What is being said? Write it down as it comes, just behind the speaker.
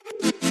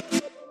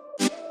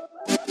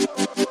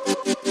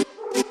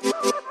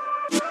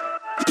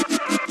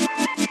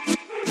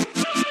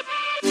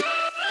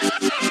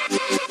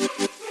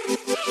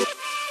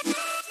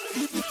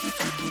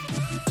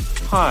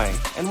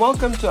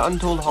welcome to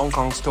Untold Hong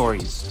Kong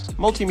Stories,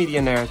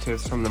 multimedia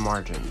narratives from the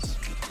margins.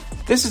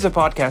 This is a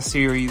podcast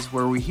series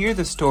where we hear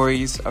the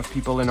stories of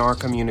people in our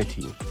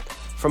community,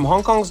 from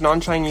Hong Kong's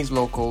non-Chinese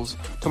locals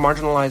to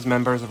marginalized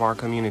members of our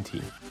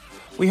community.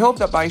 We hope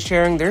that by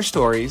sharing their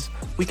stories,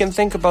 we can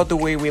think about the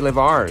way we live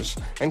ours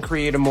and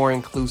create a more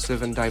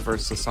inclusive and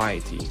diverse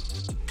society.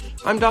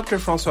 I'm Dr.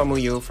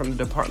 François from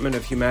the Department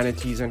of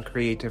Humanities and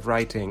Creative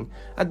Writing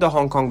at the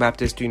Hong Kong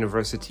Baptist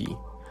University.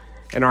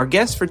 And our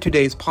guest for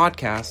today's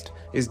podcast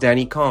is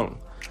Danny Kong,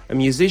 a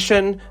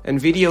musician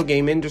and video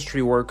game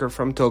industry worker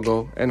from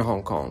Togo and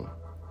Hong Kong.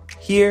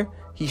 Here,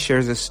 he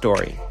shares his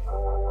story.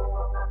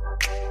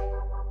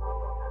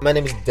 My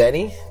name is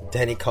Danny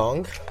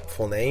Kong,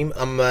 full name.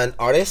 I'm an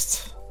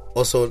artist.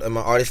 Also, my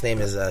artist name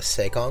is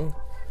Saikong,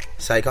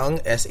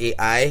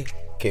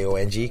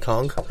 S-A-I-K-O-N-G,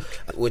 Kong,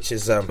 which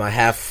is my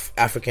half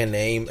African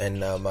name and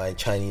my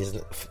Chinese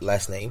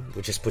last name,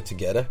 which is put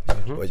together.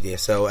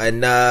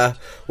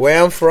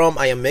 Where I'm from,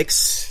 I am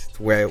mixed,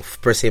 where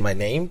per se my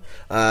name.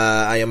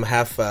 I am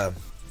half,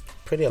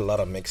 pretty a lot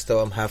of mixed though.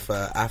 I'm half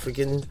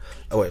African,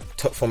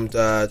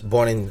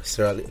 born in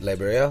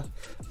Liberia,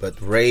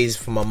 but raised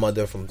from my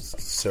mother from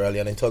Sierra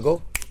Leone and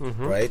Togo.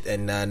 Mm-hmm. Right,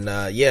 and then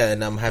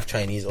and I'm half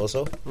Chinese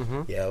also.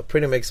 Mm-hmm. Yeah,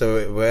 pretty mixed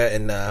everywhere,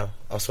 and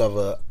also have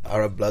a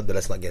Arab blood, but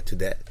let's not get to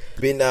that.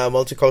 Been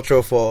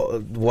multicultural for a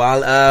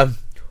while.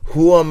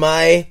 Who am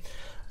I?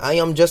 I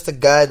am just a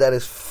guy that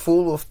is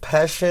full of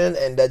passion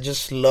and that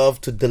just love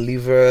to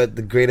deliver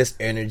the greatest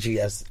energy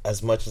as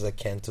much as I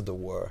can to the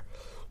world,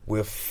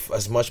 with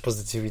as much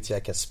positivity I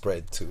can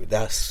spread to.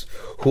 That's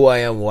who I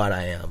am. What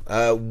I am.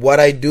 What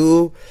I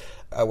do.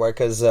 I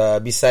work as,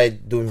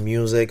 beside doing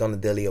music on the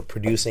daily, or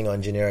producing,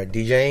 engineer,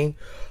 DJing,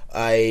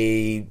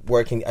 I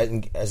work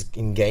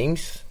in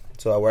games.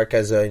 So I work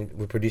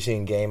we're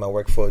producing a game. I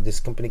work for this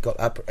company called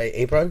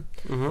EP4.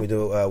 Mm-hmm. We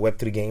do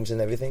Web3 games and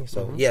everything.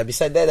 So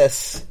beside that,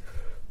 that's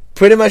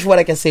pretty much what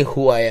I can say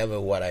who I am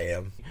and what I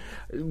am.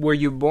 Were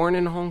you born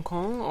in Hong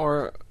Kong,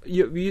 or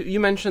you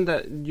mentioned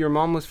that your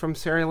mom was from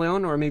Sierra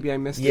Leone, or maybe I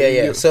missed it?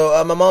 Yeah.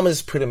 So my mom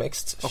is pretty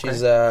mixed. Okay.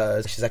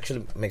 She's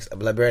actually mixed,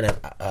 Liberian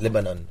and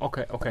Lebanon.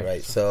 Okay.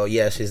 Right. So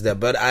yeah, she's there.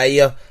 But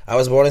I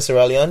was born in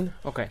Sierra Leone.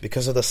 Okay.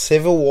 Because of the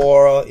civil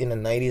war in the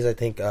 90s, I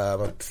think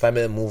my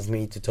family moved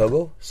me to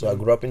Togo. So I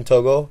grew up in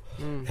Togo,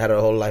 had a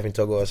whole life in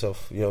Togo. So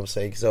you know what I'm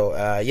saying. So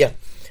yeah.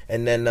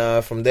 And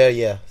then from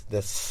there,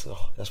 that's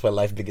where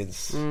life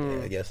begins,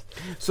 I guess.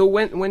 So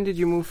when did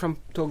you move from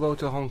Togo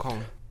to Hong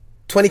Kong?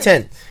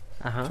 2010.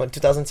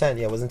 2010,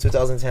 yeah. It was in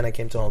 2010 I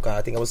came to Hong Kong.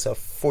 I think I was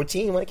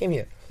 14 when I came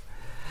here.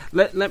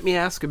 Let me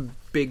ask a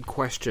big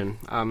question.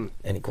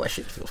 Any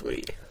questions, feel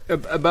free.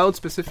 About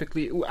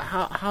specifically,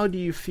 how do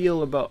you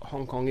feel about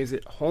Hong Kong? Is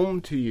it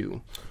home to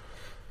you?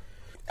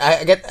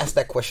 I get asked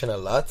that question a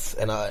lot,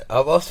 and I've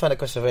always found that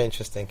question very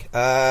interesting.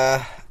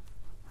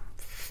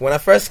 When I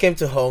first came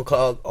to Hong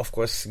Kong, of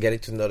course, getting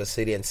to know the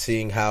city and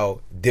seeing how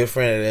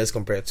different it is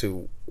compared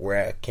to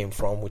where I came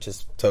from, which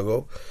is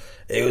Togo,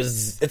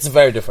 it's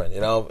very different.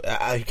 You know,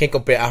 you can't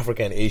compare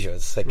Africa and Asia.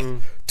 It's like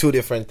two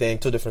different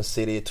things, two different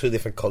cities, two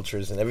different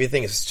cultures, and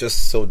everything is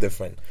just so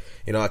different.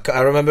 You know,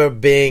 I remember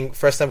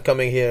first time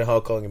coming here in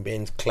Hong Kong and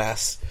being in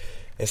class.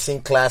 And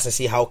seeing class and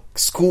see how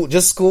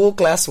school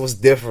class was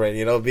different,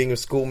 you know, being a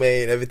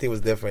schoolmate, everything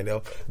was different, you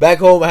know. Back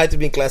home, I had to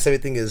be in class,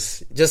 everything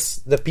is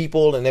just the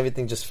people and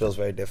everything just feels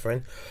very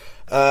different.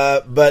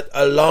 But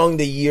along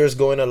the years,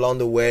 going along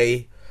the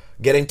way,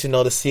 getting to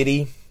know the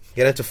city,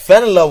 getting to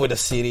fall in love with the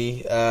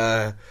city,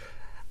 I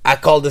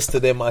call this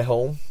today my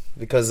home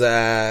because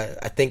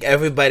I think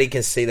everybody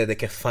can say that they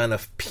can find a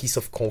piece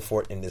of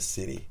comfort in this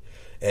city.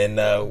 And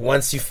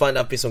once you find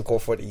that piece of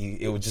comfort,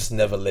 it will just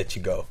never let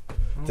you go.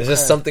 There's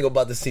just something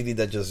about the city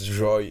that just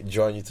draw you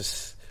to,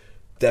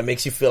 that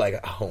makes you feel like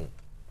at home,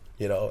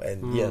 you know.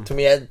 And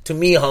to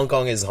me, Hong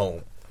Kong is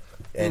home,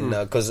 and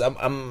because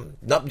I'm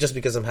not just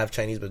because I'm half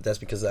Chinese, but that's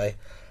because I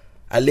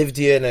lived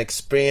here and I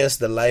experienced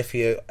the life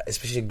here,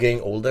 especially getting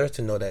older,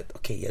 to know that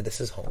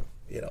this is home.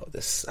 You know,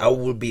 I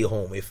will be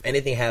home. If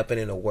anything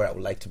happened in the world, I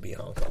would like to be in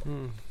Hong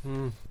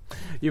Kong.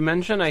 You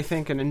mentioned, I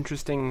think, an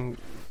interesting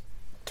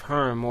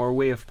term or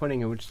way of putting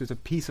it, which is a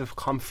piece of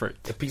comfort.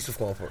 A piece of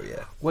comfort,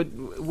 yeah.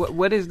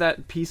 What is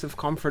that piece of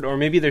comfort? Or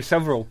maybe there's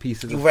several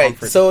pieces of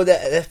comfort. Right. So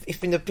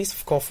if in the piece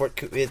of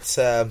comfort, it's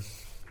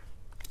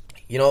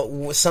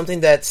something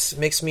that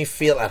makes me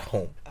feel at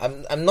home.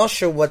 I'm not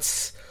sure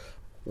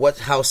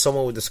how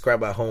someone would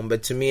describe at home,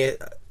 but to me,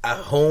 at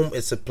home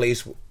is a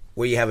place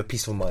where you have a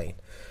peace of mind.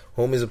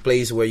 Home is a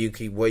place where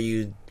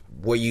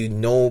you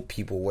know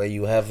people, where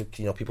you have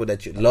people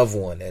that you love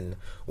one, and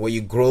where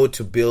you grow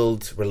to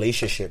build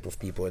relationship with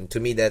people. And to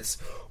me, that's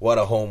what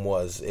a home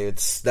was.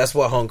 That's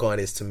what Hong Kong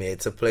is to me.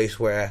 It's a place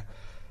where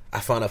I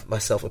found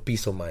myself a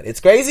peace of mind. It's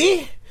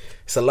crazy.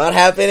 It's a lot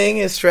happening.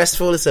 It's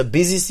stressful. It's a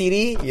busy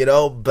city,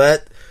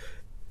 but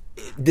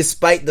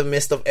despite the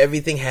midst of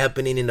everything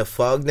happening in the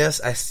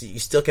fogness, you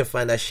still can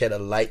find that shed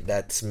of light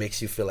that makes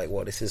you feel like,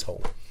 well, this is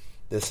home.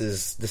 This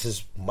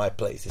is my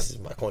place. This is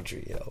my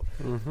country,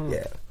 Mm-hmm.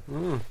 Yeah.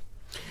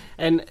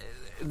 And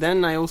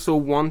then I also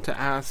want to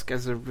ask,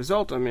 as a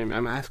result, I mean,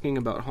 I'm asking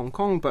about Hong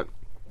Kong, but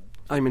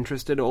I'm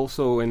interested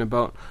also in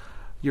about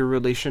your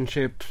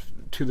relationship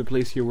to the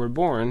place you were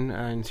born,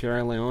 in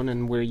Sierra Leone,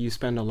 and where you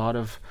spend a lot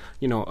of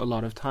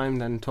time,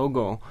 then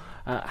Togo.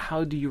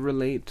 How do you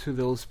relate to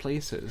those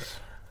places?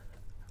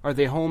 Are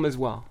they home as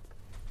well?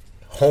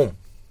 Home.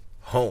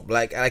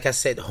 Like I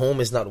said, home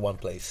is not one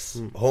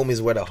place. Home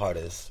is where the heart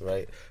is,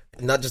 right?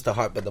 Not just the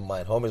heart, but the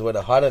mind. Home is where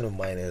the heart and the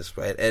mind is,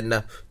 right?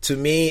 And to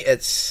me,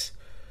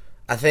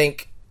 I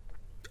think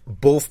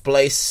both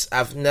places,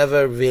 I've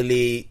never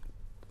really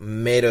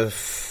made a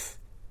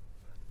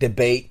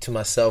debate to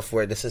myself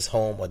where this is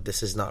home or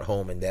this is not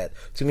home, and that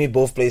to me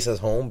both places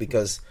home,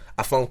 because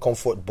I found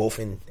comfort both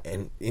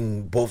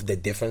in both the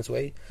different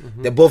way.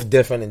 They're both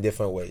different in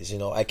different ways.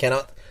 I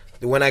cannot,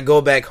 when I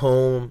go back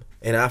home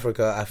in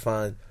Africa, I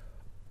find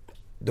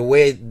the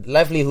way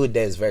livelihood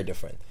there is very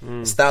different.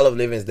 Style of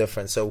living is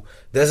different. So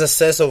there's a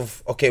sense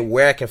of, okay,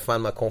 where I can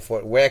find my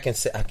comfort, where I can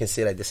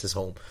say like this is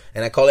home,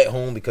 and I call it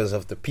home because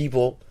of the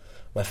people,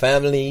 my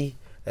family,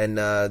 and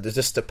there's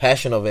just the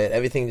passion of it.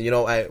 Everything,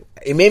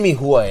 it made me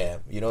who I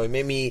am. It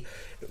made me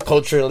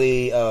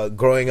culturally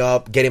growing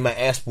up, getting my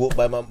ass whooped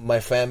by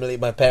my family,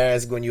 my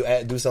parents when you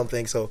do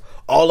something. So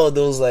all of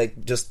those,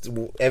 like, just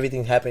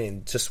everything happening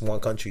in just one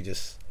country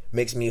just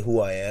makes me who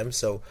I am.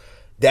 So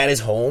that is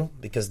home,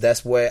 because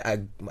that's where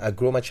I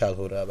grew my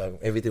childhood up.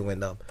 Everything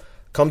went up.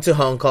 Come to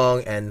Hong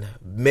Kong and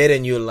made a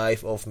new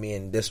life of me,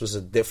 and this was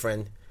a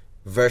different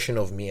version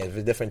of me, a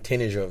different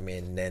teenager of me,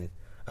 and then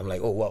I'm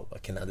like, oh wow,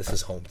 okay, now this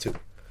is home too.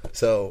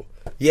 So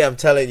yeah, I'm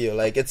telling you,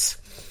 like it's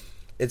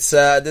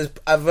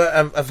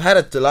I've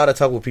had a lot of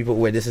talk with people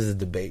where this is a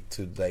debate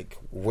to, like,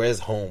 where's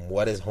home,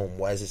 what is home,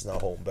 why is this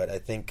not home? But I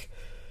think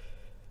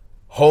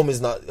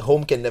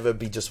home can never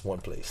be just one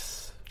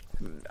place.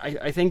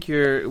 I think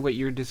what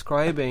you're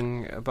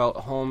describing about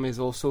home is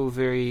also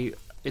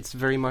it's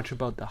very much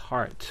about the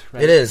heart,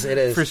 right? It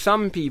is. For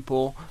some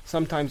people,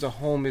 sometimes a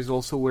home is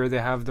also where they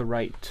have the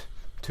right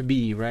to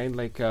be, right?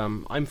 Like,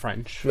 I'm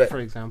French, right,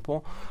 for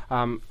example.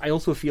 I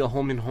also feel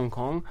home in Hong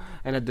Kong,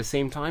 and at the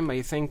same time,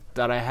 I think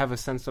that I have a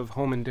sense of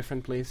home in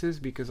different places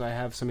because I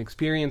have some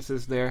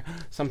experiences there,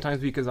 sometimes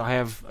because I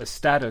have a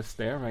status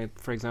there, right?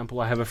 For example,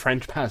 I have a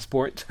French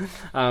passport,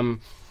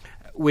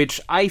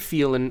 which I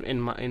feel in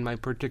my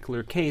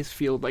particular case,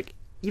 feel like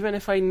even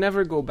if I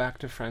never go back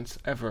to France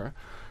ever,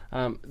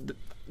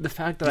 the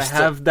fact that I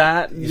have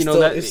that,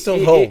 that it's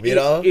still home,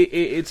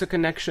 it's a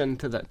connection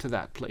to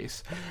that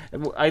place.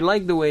 I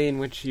like the way in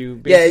which you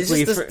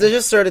basically... Yeah, there's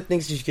just certain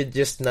things you could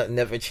just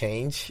never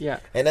change. Yeah.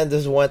 And then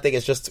there's one thing,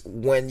 it's just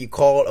when you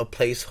call a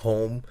place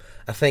home,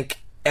 I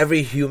think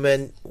every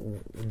human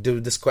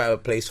do describe a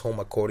place home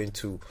according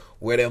to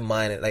where their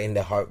mind and, like, in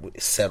their heart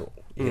is settled,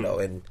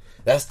 and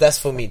that's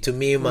for me. To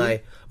me,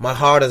 my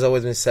heart has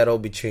always been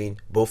settled between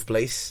both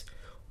places.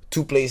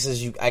 Two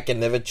places I can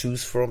never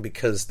choose from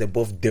because they're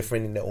both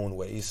different in their own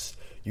ways.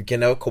 You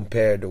can never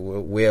compare the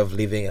way of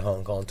living in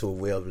Hong Kong to a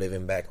way of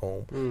living back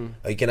home.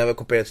 You can never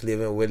compare to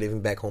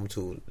living back home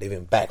to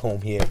living back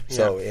home here.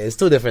 So it's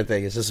two different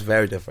things. It's just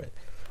very different.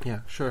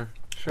 Yeah, sure.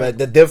 But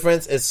the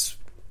difference is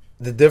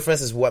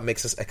what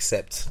makes us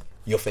accept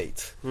your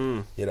fate.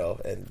 And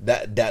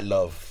that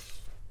love.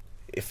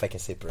 If I can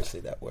say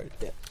personally that word.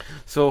 Yeah.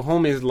 So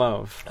home is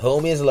love.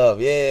 Home is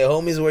love. Yeah,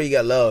 home is where you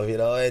get love,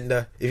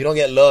 and if you don't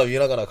get love, you're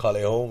not going to call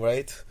it home,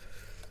 right?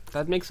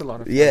 That makes a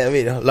lot of sense. Yeah, I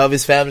mean, love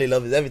is family,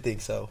 love is everything,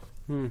 so.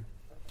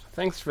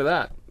 Thanks for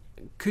that.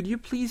 Could you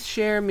please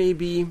share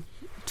maybe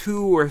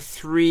 2 or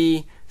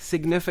 3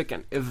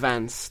 significant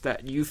events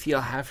that you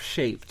feel have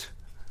shaped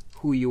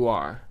who you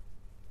are?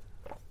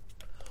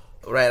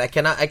 Right, I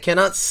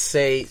cannot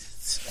say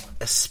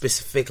a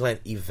specific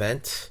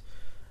event.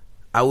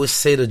 I would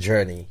say the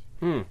journey.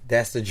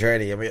 That's the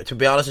journey. I mean, to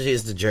be honest with you,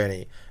 it's the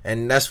journey.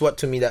 And that's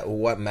what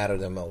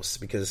mattered the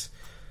most. Because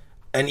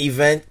an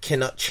event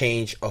cannot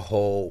change a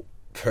whole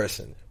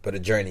person, but a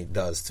journey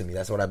does to me.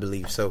 That's what I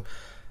believe. So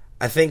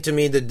I think to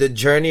me, the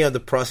journey or the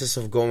process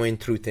of going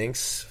through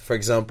things, for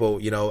example,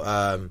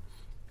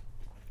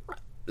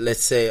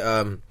 let's say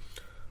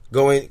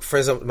going, for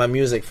example, my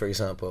music, for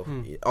example,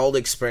 all the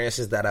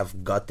experiences that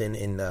I've gotten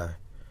in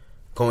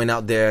going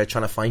out there,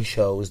 trying to find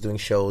shows, doing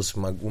shows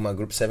with my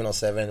group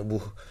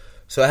 707.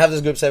 So I have this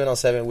group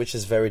 707, which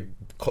is very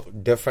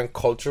different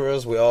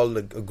cultures. We're all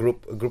a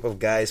group of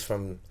guys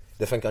from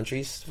different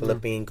countries: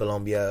 Philippines,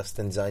 Colombia,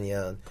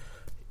 Tanzania,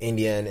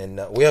 Indian,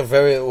 and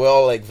we're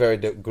all like very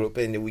group.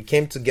 And we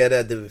came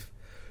together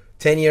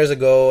 10 years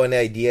ago, and the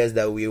idea is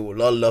that we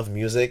all love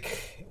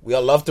music. We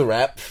all love to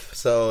rap,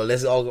 so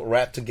let's all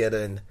rap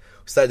together and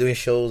start doing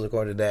shows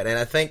according to that. And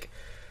I think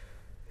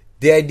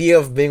the idea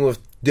of being with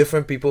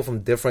different people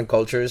from different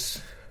cultures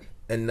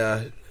and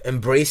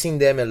embracing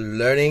them and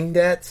learning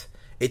that,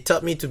 it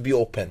taught me to be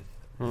open,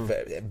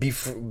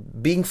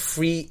 being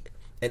free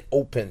and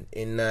open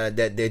in that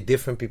there are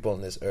different people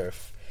on this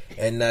earth.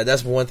 And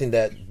that's one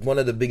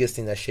of the biggest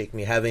things that shaped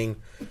me, having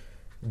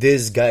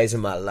these guys in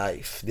my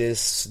life.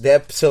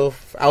 So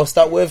I'll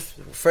start with,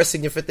 first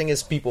significant thing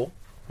is people.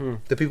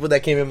 The people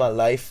that came in my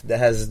life that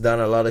has done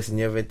a lot of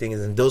significant things,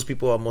 and those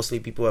people are mostly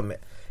people I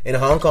met. In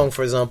Hong Kong,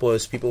 for example,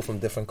 is people from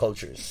different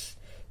cultures,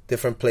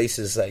 different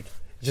places, like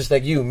just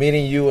like you,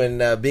 meeting you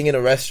and being in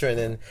a restaurant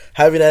and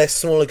having that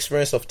small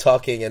experience of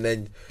talking, and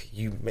then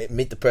you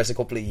meet the person a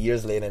couple of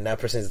years later, and that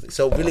person is...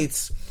 So really,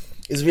 it's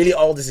really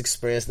all this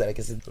experience that I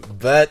can say.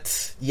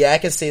 But yeah, I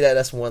can say that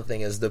that's one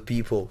thing, is the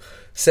people.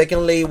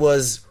 Secondly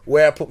was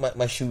where I put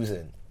my shoes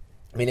in.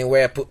 Meaning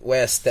where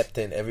I stepped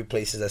in, every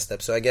place I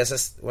stepped. So I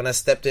guess when I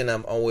stepped in,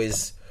 I'm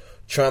always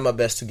trying my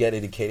best to get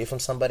educated from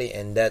somebody,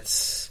 and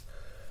that's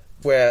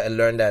where I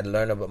learned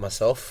about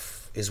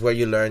myself, is where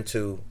you learn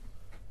to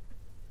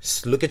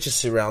look at your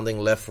surrounding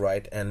left,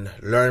 right, and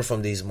learn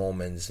from these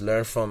moments,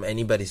 learn from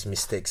anybody's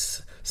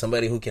mistakes,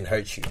 somebody who can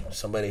hurt you,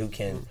 somebody who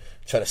can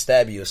try to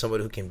stab you, or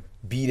somebody who can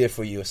be there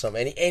for you, or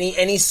something,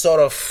 any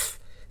sort of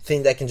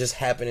thing that can just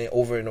happen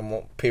over in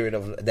a period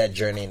of that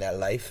journey in that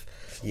life.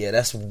 Yeah,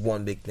 that's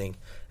one big thing.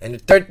 And the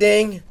third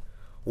thing,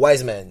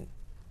 wise men.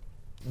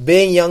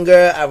 Being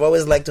younger, I've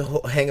always liked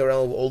to hang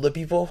around with older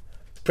people.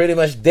 Pretty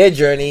much their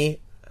journey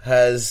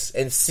and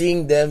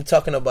seeing them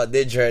talking about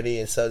their journey,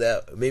 and so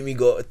that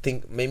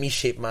made me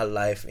shape my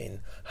life in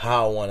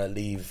how I want to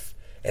live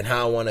and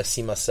how I want to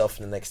see myself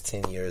in the next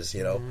 10 years,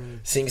 you know.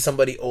 Seeing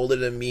somebody older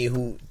than me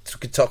who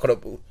could talk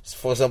about,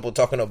 for example,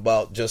 talking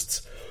about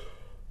just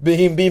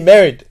being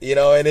married, you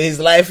know, and his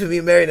life and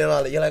being married and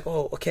all that. You're like,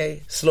 oh,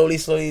 okay. Slowly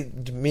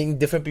meeting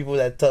different people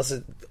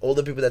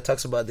older people that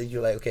talks about it.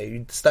 You're like, okay,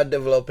 you start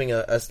developing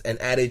an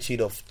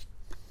attitude of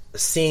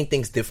seeing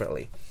things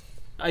differently.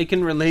 I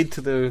can relate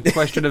to the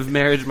question of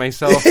marriage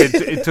myself.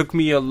 It took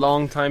me a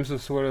long time to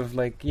sort of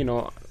like, you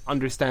know,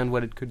 understand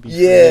what it could be.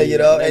 Yeah, you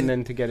know, and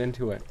then to get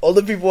into it.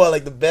 Older people are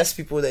like the best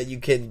people that you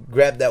can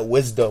grab that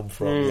wisdom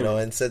from, you know,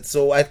 and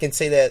so I can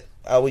say that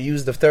I will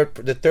use the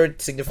third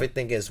significant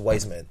thing is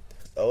wise men.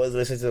 Always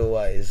listen to the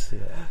wise. Yeah.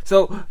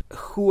 So,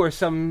 who are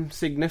some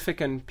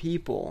significant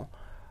people,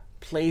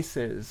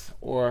 places,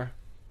 or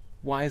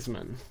wise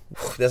men?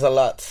 There's a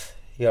lot.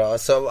 You know,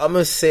 so I'm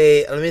gonna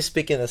say, let me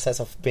speak in the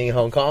sense of being in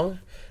Hong Kong.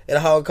 In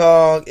Hong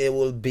Kong, it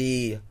will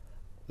be a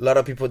lot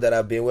of people that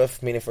I've been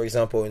with. Meaning, for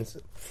example,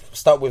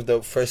 start with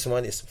the first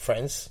one is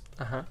friends.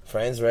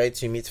 Friends, right?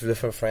 So you meet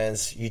different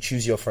friends. You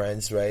choose your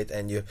friends, right?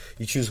 And you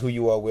choose who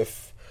you are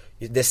with.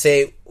 They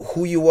say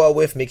who you are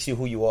with makes you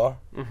who you are.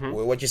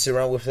 What you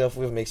surround yourself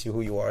with makes you who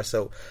you are.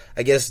 So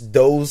I guess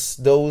those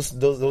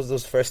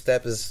first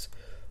steps is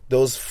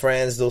those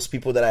friends, those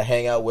people that I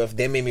hang out with.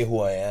 They made me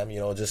who I am. You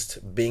know,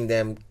 just being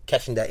them,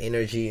 catching that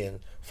energy and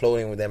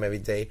floating with them every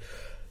day.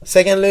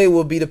 Secondly,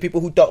 will be the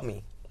people who taught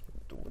me.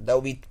 That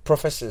will be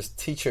professors,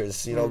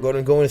 teachers. You know,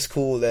 going to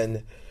school,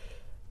 and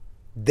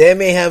they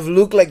may have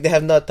looked like they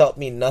have not taught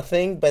me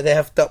nothing, but they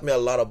have taught me a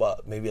lot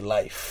about maybe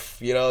life.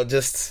 You know,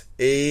 just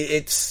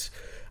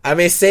I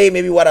may say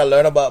maybe what I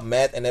learned about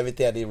math and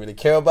everything I didn't really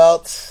care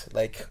about,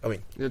 like, I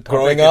mean,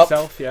 growing up,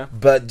 itself, yeah.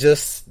 But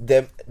just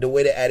the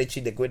way the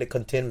attitude, the way they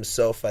contain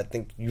themselves, I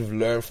think you've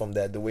learned from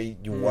that, the way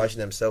you watch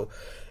them. So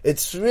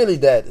it's really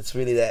that.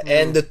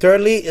 And the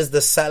thirdly is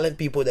the silent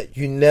people that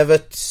you never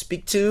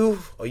speak to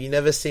or you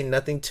never say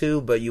nothing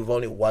to, but you've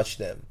only watched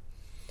them.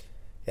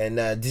 And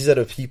these are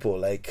the people,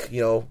 like,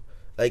 you know,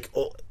 like,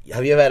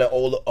 have you ever had an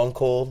older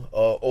uncle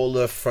or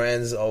older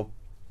friends or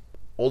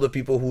older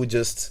people who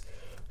just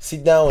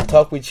sit down and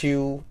talk with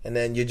you, and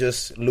then you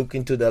just look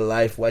into their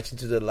life, watch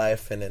into their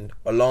life, and then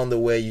along the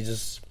way you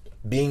just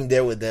being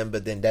there with them,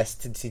 but then that's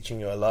teaching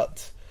you a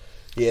lot.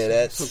 Yeah,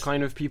 that's the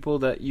kind of people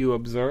that you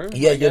observe.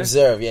 Yeah, you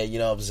observe. Yeah, you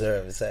know,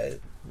 observe. It's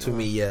to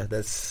me, yeah,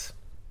 that's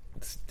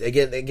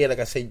again, like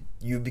I said,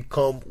 you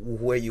become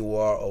where you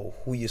are or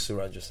who you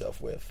surround yourself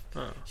with.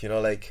 You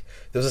know, like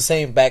there was a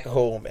saying back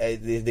home. They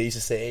used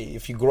to say, "Hey,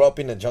 if you grow up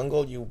in the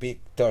jungle, you'll be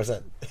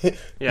Tarzan."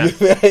 Yeah.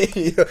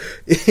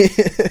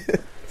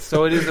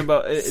 So it is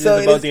about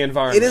the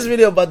environment. It is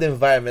really about the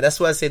environment. That's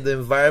why I say the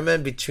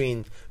environment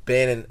between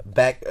being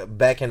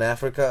back in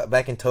Africa,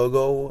 back in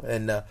Togo,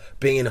 and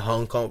being in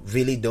Hong Kong.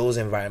 Really, those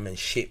environments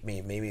shaped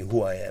me, maybe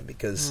who I am,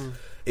 because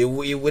it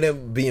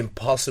wouldn't be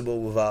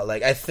impossible without.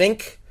 Like, I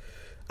think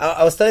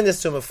I was telling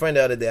this to my friend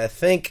the other day. I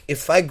think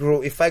if I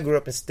grew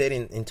up and stayed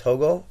in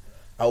Togo,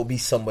 I would be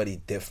somebody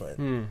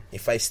different.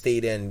 If I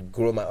stayed and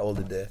grew my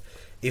older there.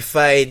 If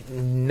I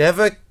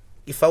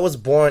was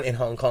born in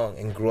Hong Kong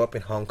and grew up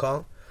in Hong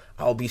Kong,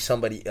 I'll be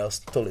somebody else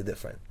totally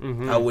different.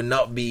 I would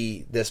not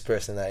be this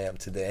person I am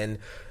today. And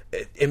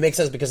it makes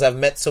sense because I've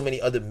met so many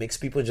other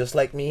mixed people just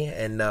like me,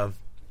 and I've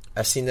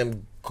seen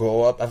them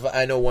grow up.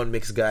 I know one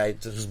mixed guy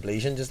who's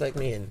Blasian just like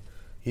me, and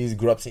he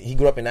grew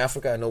up in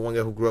Africa. I know one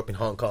guy who grew up in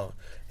Hong Kong.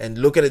 And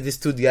looking at these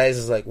two guys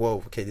is like,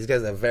 whoa, okay, these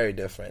guys are very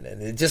different.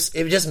 And it just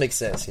makes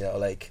sense, you know,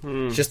 like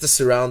just the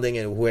surrounding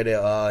and where they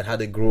are and how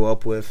they grew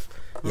up with.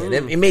 Yeah,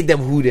 it made them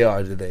who they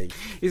are today.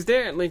 Is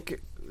there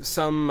like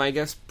some, I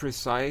guess,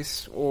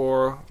 precise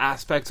or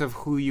aspects of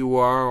who you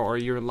are or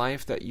your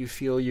life that you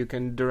feel you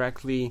can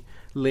directly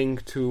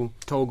link to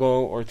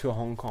Togo or to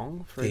Hong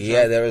Kong, for example?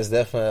 Yeah, there is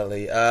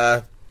definitely.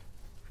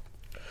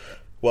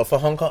 Well, for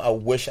Hong Kong, I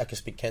wish I could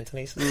speak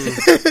Cantonese.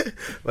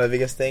 My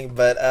biggest thing.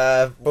 But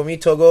for me,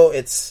 Togo,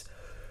 it's,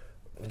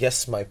 I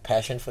guess, my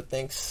passion for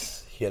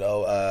things.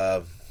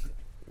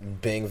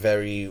 Being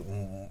very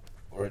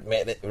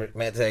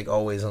romantic,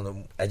 always on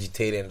the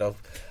agitated and stuff.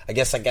 I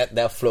guess I got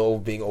that flow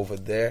being over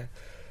there.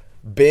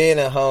 Being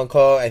in Hong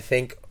Kong, I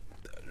think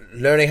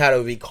learning how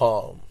to be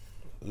calm,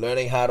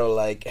 learning how to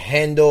like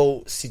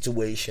handle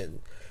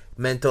situation,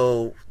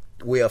 mental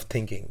way of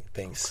thinking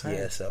things. Okay.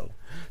 Yeah,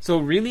 so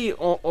really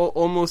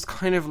almost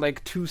kind of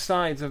like two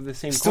sides of the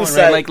same coin,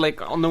 right?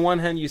 Like on the one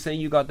hand you say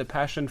you got the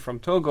passion from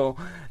Togo,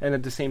 and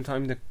at the same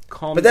time the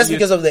calm. But that's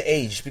because of the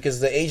age. Because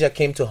the age I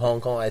came to Hong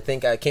Kong, I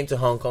think I came to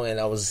Hong Kong and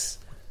I was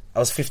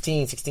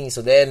 15, 16.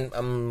 So then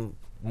I'm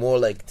more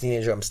like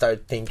teenager. I'm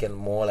started thinking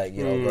more like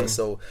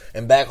So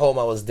and back home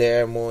I was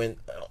there more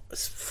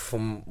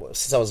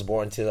since I was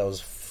born till I was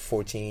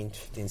 14,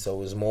 15. So it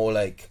was more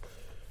like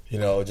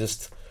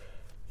just.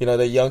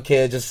 The young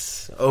kid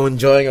just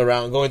enjoying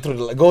around, going through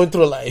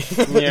life.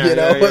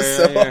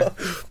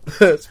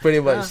 It's pretty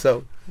much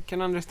so. I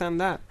can understand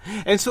that.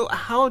 And so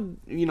how,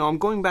 I'm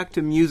going back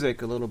to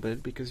music a little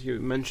bit because you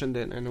mentioned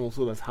it, and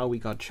also that's how we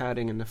got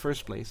chatting in the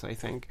first place, I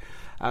think.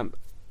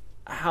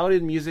 How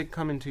did music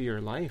come into your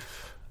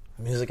life?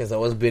 Music has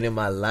always been in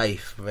my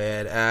life,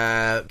 man.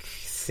 I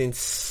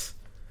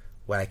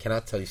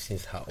cannot tell you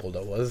since how old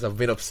I was. I've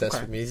been obsessed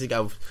with music.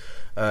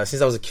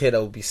 Since I was a kid, I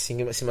would be see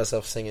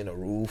myself singing a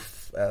roof,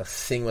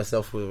 sing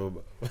myself with,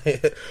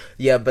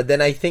 but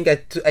then I think I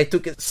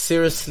took it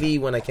seriously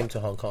when I came to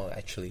Hong Kong.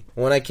 Actually,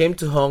 when I came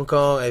to Hong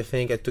Kong, I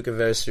think I took it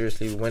very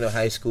seriously. We went to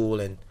high school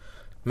and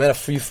met a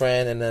free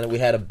friend, and then we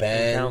had a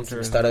band.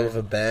 We started with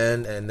a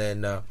band, and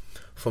then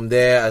from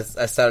there,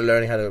 I started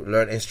learning how to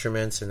learn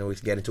instruments, and then we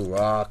get into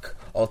rock,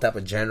 all type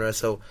of genre.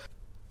 So.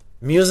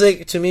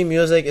 Music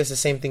is the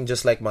same thing,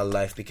 just like my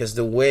life, because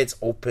the way it's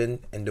open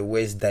and the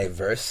way it's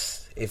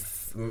diverse, it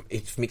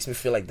makes me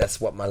feel like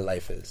that's what my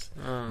life is.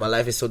 My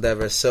life is so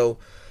diverse.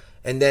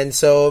 And then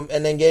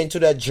getting to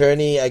that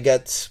journey, I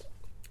got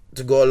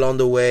to go along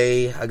the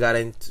way. I got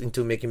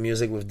into making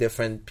music with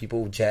different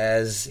people,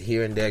 jazz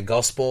here and there,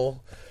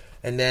 gospel,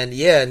 and then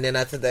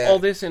after that, all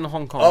this in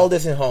Hong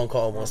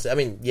Kong. Mostly. I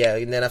mean,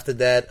 and then after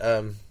that,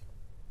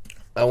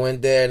 I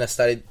went there and I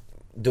started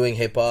doing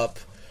hip hop.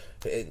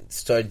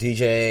 Started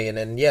DJing and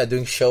then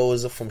doing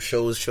shows. Yeah,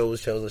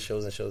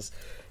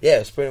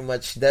 it's pretty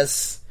much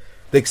that's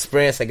the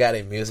experience I got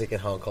in music in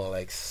Hong Kong.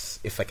 Like,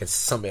 if I can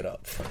sum it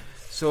up.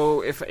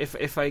 So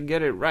if I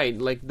get it right,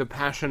 like the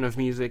passion of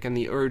music and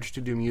the urge to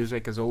do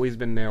music has always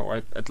been there,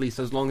 or at least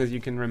as long as you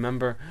can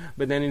remember.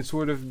 But then it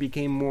sort of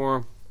became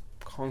more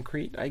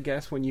concrete, I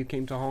guess, when you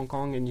came to Hong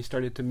Kong and you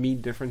started to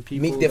meet different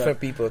people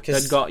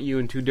that got you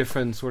into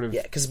different sort of...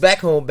 Yeah, because back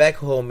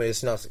home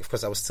is not... Of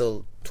course, I was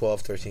still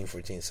 12, 13,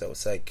 14, so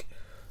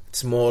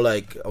it's more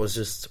like I was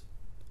just,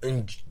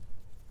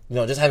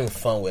 just having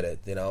fun with it,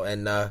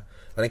 and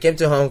when I came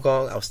to Hong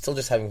Kong, I was still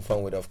just having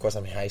fun with it. Of course,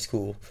 I'm in high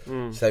school,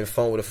 just having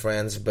fun with the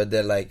friends, but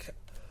then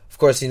of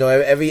course,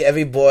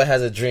 every boy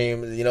has a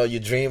dream. You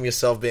dream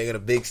yourself being on a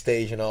big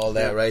stage and all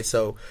that, right?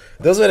 So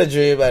those were the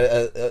dream,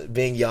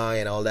 being young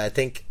and all that. I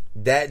think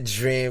that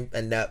dream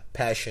and that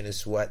passion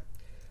is what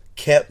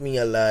kept me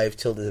alive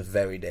till this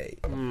very day.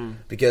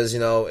 Because,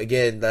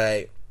 again,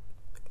 like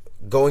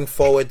going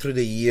forward through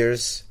the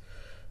years,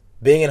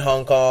 being in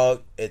Hong Kong,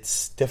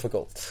 it's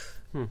difficult.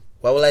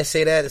 Why will I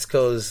say that? It's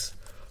because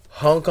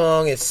Hong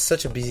Kong is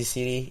such a busy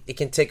city. It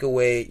can take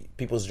away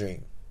people's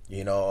dream.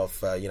 Of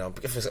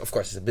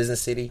course, it's a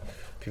business city.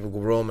 People go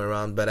roam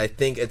around, but I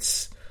think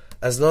it's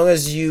as long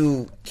as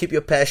you keep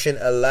your passion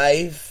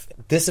alive,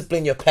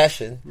 discipline your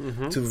passion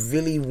to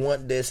really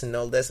want this and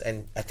all this,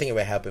 and I think it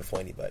will happen for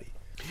anybody.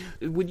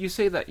 Would you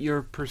say that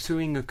you're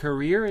pursuing a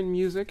career in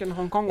music in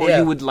Hong Kong, or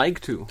you would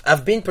like to?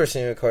 I've been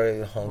pursuing a career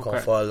in Hong Kong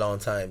for a long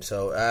time,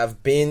 so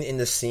I've been in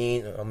the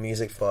scene of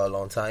music for a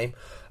long time.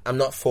 I'm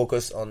not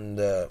focused on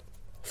the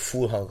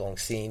full Hong Kong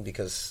scene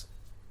because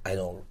I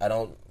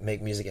don't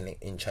make music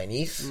in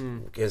Chinese,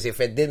 because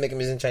if I did make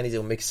music in Chinese, it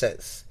would make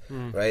sense,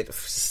 right?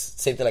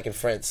 Same thing like in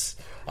France.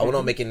 I would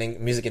not make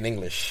music in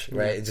English,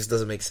 right? It just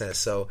doesn't make sense.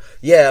 So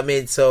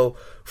so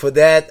for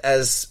that,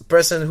 as a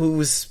person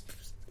who's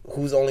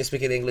only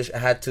speaking English, I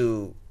had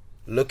to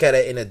look at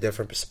it in a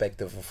different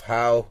perspective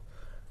of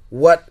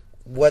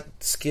what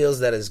skills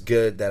that is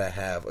good that I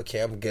have. Okay,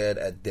 I'm good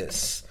at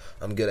this.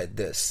 I'm good at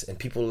this, and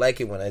people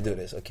like it when I do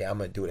this. Okay, I'm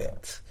gonna do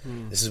that.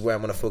 This is where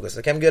I'm gonna focus.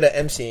 Okay, I'm good at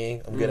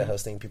emceeing. I'm good at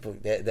hosting. People,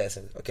 that's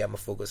okay. I'm gonna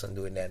focus on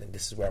doing that, and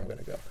this is where I'm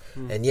gonna go.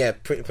 And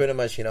pretty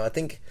much, I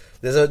think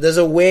there's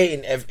a way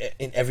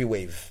in every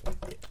wave.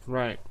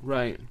 Right.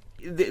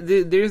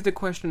 There's the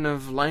question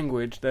of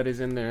language that is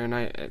in there, and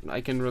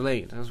I can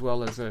relate as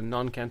well as a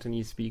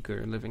non-Cantonese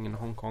speaker living in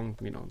Hong Kong.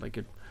 Like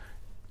it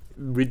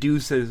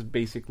reduces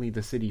basically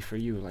the city for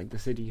you. Like the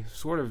city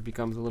sort of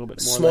becomes a little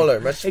bit more smaller,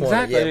 much smaller.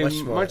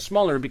 Exactly, much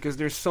smaller because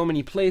there's so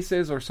many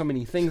places or so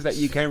many things that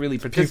you can't really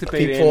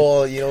participate in.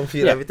 People, you don't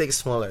feel everything's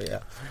smaller. Yeah.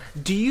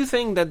 Do you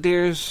think that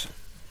there's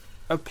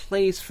a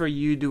place for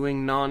you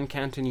doing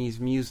non-Cantonese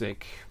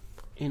music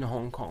in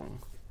Hong Kong?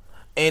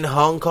 In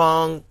Hong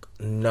Kong,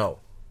 no.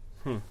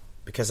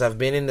 Because I've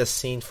been in the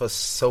scene for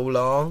so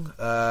long.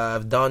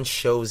 I've done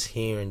shows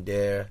here and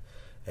there,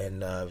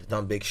 and I've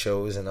done big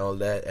shows and all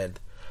that. And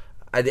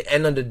at the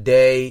end of the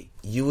day,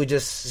 you would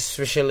just,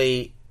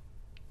 especially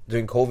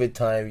during COVID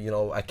time, you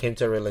know, I came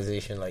to a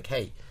realization like,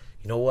 hey,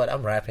 you know what?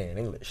 I'm rapping in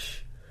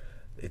English.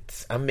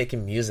 I'm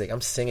making music.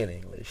 I'm singing in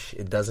English.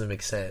 It doesn't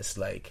make sense.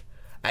 Like,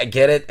 I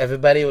get it.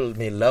 Everybody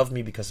may love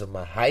me because of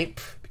my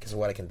hype, because of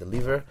what I can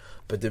deliver,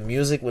 but the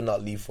music will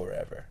not live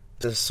forever.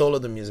 The soul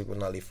of the music will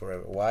not live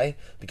forever. Why?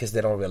 Because they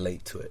don't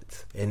relate to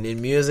it. And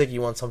in music,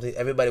 you want something.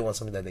 Everybody wants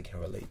something that they can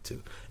relate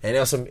to. And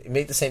also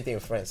make the same thing in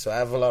France. So I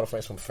have a lot of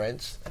friends from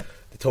France.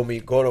 They told me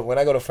when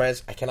I go to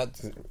France, I cannot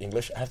do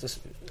English. I have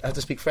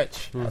to speak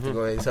French. I have to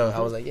go. So I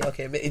was like, yeah,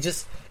 okay. It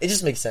just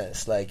makes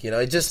sense. Like, you know,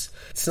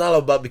 it's not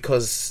about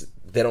because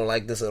they don't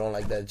like this or don't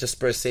like that. Just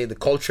per se, the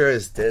culture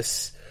is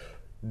this.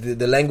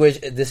 The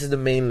language. This is the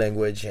main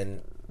language,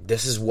 and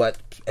this is what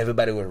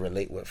everybody will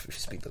relate with if you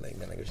speak the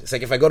language. It's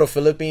like if I go to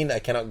Philippines, I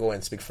cannot go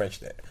and speak French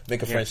there.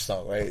 Make a French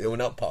song, right? It will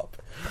not pop.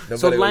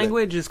 So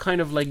language is kind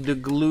of like the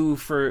glue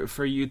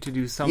for you to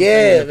do something.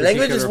 Yeah,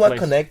 language is what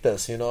connects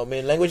us, you know. I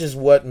mean, language is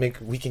what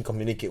we can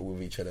communicate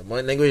with each other.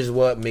 Language is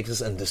what makes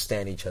us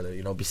understand each other,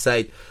 you know.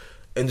 Besides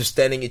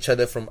understanding each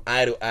other from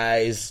eye to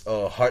eyes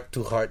or heart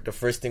to heart, the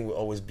first thing will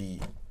always be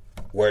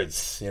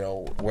words, you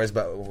know, word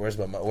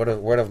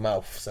of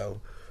mouth.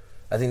 So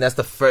I think that's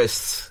the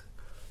first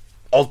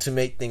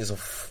ultimate things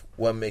of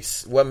what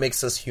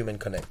makes us human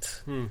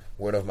connect.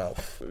 Word of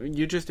mouth.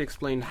 You just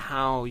explained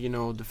how, you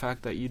know, the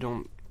fact that you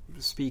don't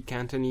speak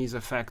Cantonese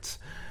affects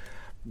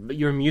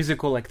your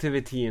musical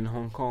activity in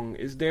Hong Kong.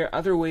 Is there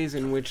other ways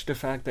in which the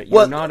fact that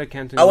you're not a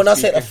Cantonese I will not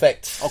speaker... say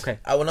affect. Okay.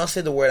 I will not say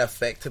the word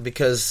affect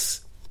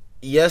because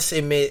yes,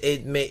 it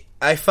may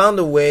I found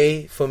a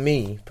way for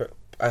me,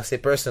 I say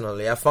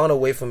personally, I found a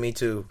way for me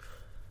to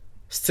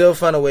still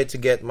find a way to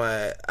get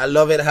my... I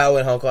love it how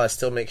in Hong Kong I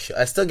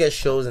still get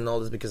shows and all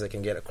this because I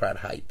can get a crowd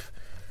hype.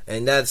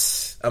 And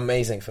that's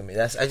amazing for me.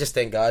 I just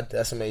thank God.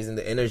 That's amazing,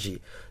 the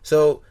energy.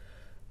 So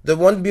the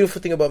one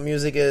beautiful thing about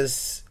music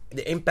is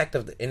the impact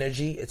of the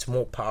energy. It's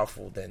more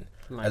powerful than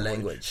a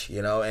language,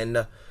 you know.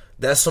 And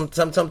that's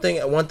something.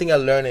 One thing I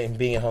learned in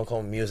being in Hong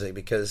Kong music,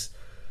 because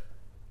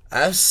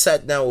I've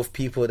sat down with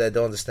people that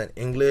don't understand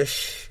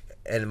English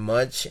and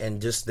much, and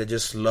they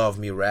just love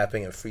me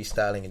rapping and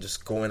freestyling and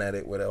just going at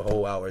it with the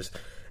whole hours.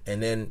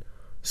 And then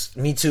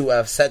me too,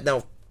 I've sat down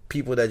with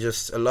people that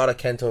just, a lot of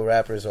Canto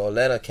rappers or a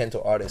lot of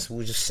Canto artists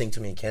who just sing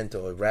to me in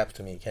Canto or rap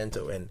to me in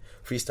Canto and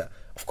freestyle.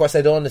 Of course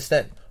I don't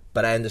understand,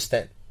 but I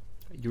understand.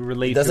 You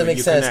relate. It doesn't make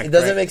sense. Connect, it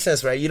doesn't right? make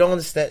sense, right? You don't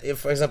understand. If,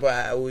 for example,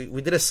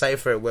 we did a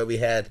cipher where we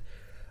had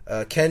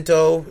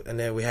Canto, and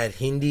then we had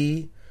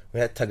Hindi, we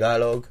had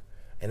Tagalog,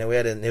 and then we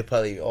had a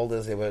Nepali. All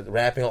this, they were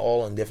rapping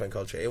all on different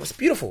culture. It was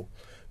beautiful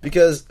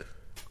because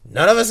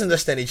none of us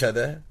understand each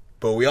other,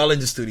 but we all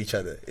understood each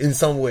other in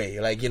some way.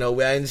 Like, you know,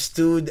 I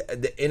understood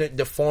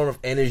the form of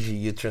energy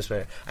you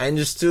transfer. I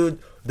understood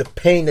the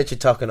pain that you're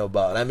talking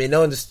about. I mean, I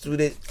understood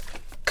it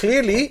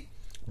clearly,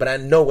 but I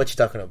know what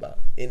you're talking about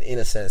in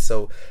a sense.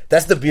 So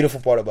that's the beautiful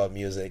part about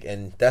music,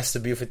 and that's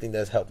the beautiful thing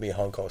that's helped me in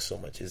Hong Kong so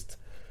much is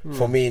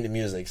for me in the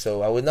music.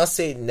 So I would not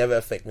say it never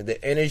affect me.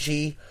 The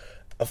energy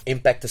of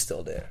impact is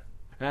still there.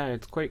 Yeah,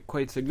 it's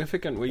quite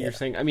significant what you're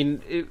saying. I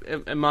mean,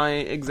 am I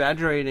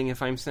exaggerating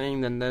if I'm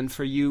saying that then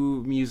for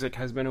you, music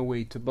has been a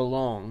way to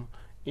belong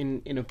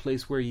in a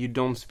place where you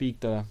don't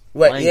speak the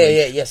language?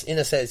 Yes, in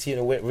a sense, you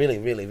know,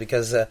 really,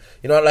 because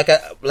you know,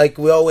 like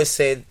we always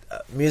say,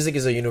 music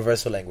is a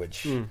universal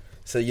language.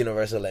 It's a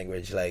universal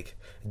language. Like,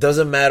 it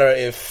doesn't matter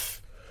if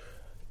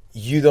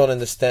you don't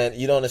understand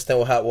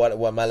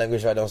what my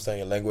language, I don't understand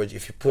your language.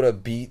 If you put a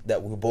beat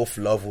that we both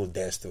love, we'll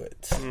dance to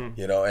it.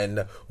 You know,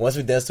 and once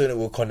we dance to it,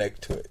 we'll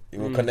connect to it.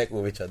 We'll connect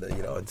with each other.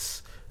 You know,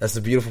 that's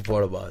the beautiful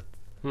part about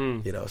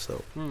it. You know,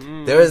 so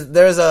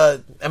there's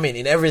I mean,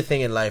 in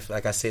everything in life,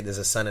 like I said, there's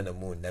a sun and a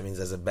moon. That means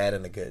there's a bad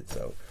and a good.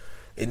 So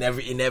in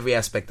every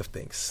aspect of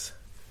things.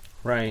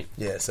 Right.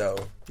 Yeah, so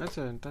that's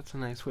a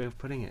nice way of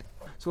putting it.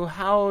 So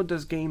how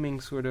does gaming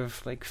sort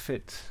of like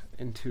fit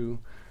into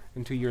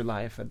your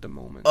life at the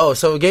moment? Oh,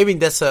 so gaming,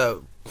 that's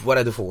what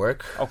I do for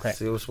work. Okay.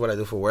 So it's what I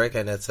do for work,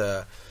 and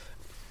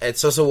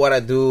it's also what I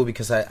do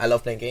because I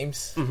love playing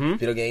games,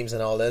 video games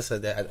and all this. I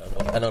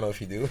don't know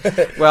if you do.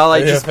 Well,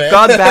 I just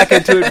got back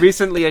into it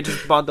recently. I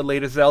just bought the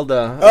latest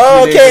Zelda.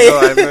 Oh,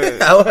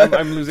 okay.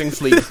 I'm losing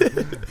sleep.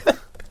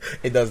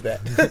 It does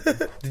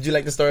that. Did you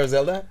like the story of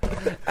Zelda?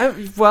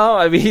 Well,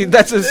 I mean,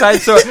 that's a side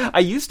story. I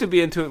used to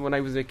be into it when I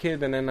was a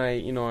kid, and then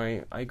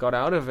I got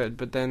out of it.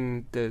 But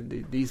then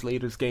these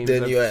latest games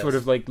have sort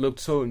of like looked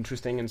so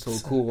interesting and so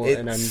cool,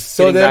 and I'm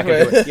so getting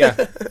back into it.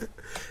 Yeah,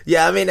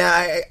 yeah. I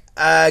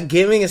mean,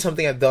 gaming is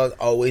something I've done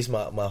always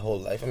my whole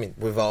life. I mean,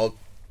 we've all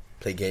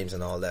played games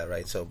and all that,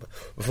 right? So, but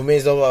for me,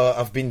 it's all,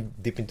 I've been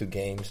deep into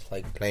games,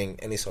 like playing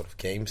any sort of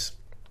games,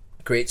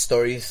 create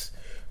stories,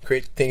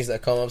 create things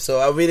that come up. So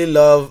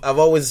I've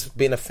always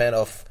been a fan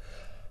of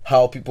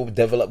how people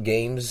develop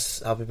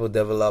games, how people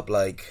develop,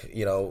 like,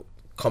 you know,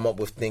 come up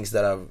with things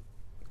that are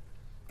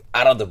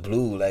out of the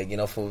blue, like, you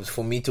know,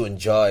 for me to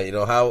enjoy. You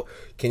know, how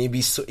can you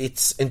be so?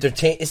 It's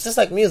it's just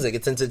like music.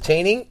 It's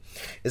entertaining,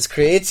 it's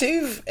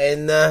creative,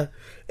 and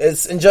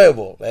it's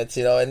enjoyable. That's,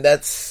 you know, and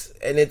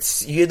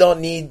it's you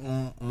don't need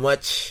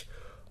much.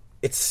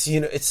 It's, you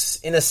know, it's,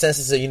 in a sense,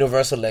 it's a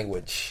universal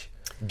language.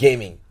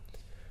 Gaming,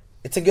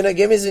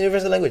 gaming is a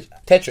universal language.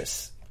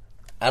 Tetris,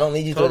 I don't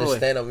need you to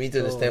understand or me to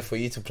understand for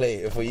you to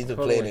play it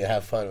and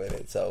have fun with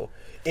it. So,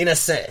 in a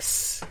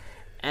sense,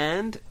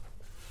 and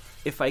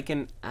if I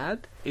can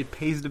add, it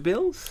pays the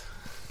bills.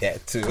 Yeah,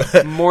 too.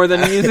 More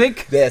than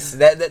music. Yes,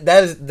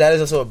 that is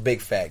also a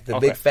big fact. The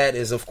big fact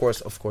is, of course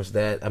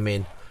that. I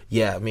mean,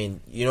 yeah, I mean,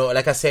 you know,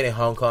 like I said, in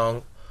Hong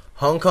Kong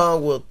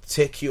will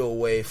take you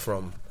away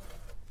from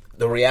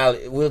the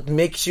reality. Will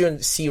make you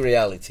see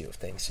reality of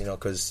things, you know,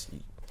 because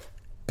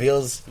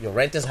bills, your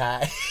rent is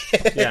high.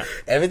 Yeah,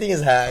 everything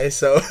is high.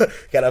 So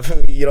gotta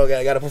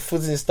put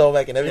food in your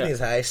stomach, and everything is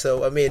high.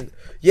 So I mean,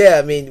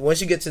 once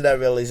you get to that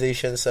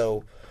realization,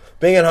 so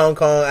being in Hong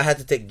Kong, I had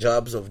to take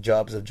jobs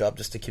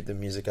just to keep the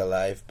music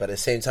alive. But at the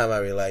same time, I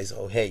realized,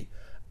 oh hey,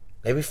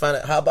 maybe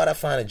how about I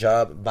find a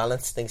job,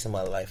 balance things in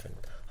my life, and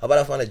how about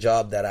I find a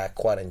job that I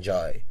quite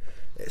enjoy.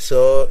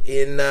 So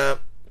in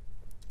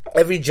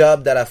every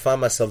job that I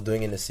find myself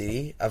doing in the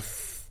city,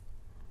 I've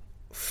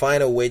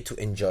find a way to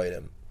enjoy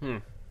them.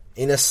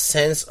 In a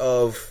sense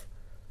of,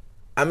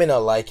 I may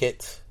not like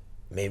it,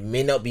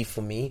 may not be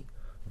for me,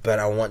 but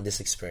I want this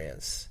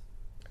experience.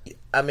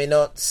 I may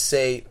not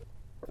say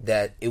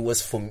that it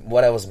was for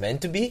what I was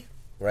meant to be,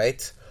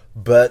 right?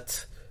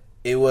 But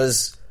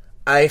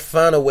I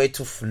found a way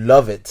to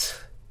love it.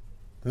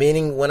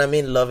 Meaning, when I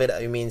mean love it,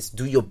 it means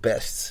do your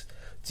best.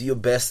 Do your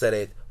best at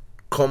it.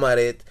 Come at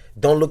it.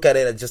 Don't look at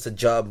it as just a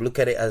job. Look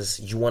at it as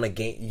you want to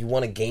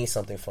gain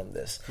something from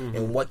this.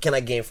 And what can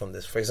I gain from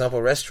this? For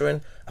example,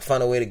 restaurant, I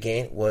found a way to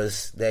gain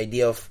was the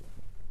idea of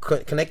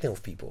connecting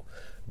with people.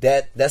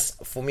 That's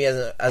for me as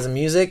an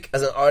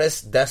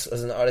artist,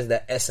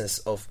 that essence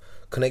of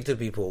connecting with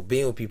people,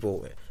 being with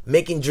people,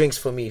 making drinks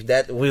for me,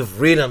 that with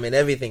rhythm and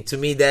everything. To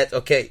me, that,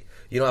 okay,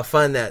 you know, I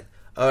find that.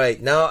 All right,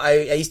 now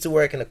I used to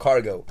work in a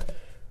cargo.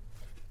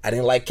 I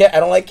don't like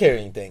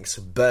carrying things,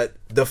 but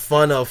the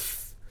fun of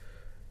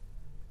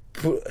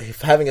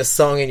having a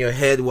song in your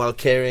head while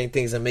carrying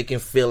things and making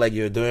feel like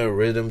you're doing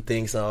rhythm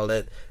things and all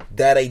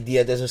that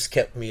idea that just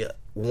kept me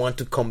want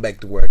to come back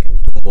to work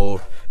and do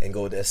more and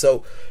go there.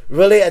 So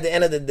really, at the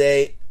end of the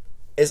day,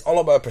 it's all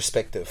about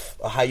perspective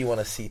of how you want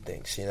to see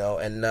things, you know.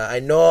 And I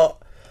know,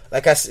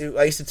 like I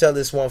used to tell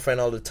this one friend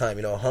all the time,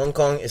 you know, Hong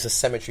Kong is a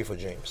cemetery for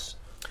dreams.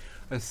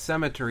 A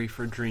cemetery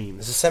for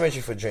dreams. It's a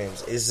cemetery for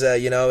dreams.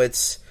 You know,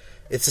 it's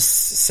a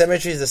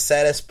cemetery is the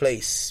saddest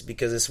place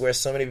because it's where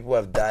so many people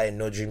have died and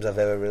no dreams have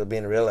ever really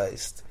been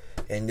realized.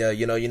 And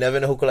you know, you never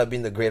know who could have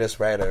been the greatest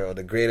writer or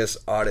the greatest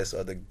artist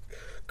or the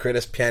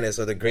greatest pianist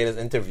or the greatest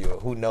interviewer.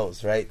 Who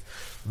knows, right?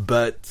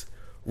 But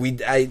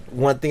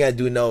one thing I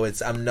do know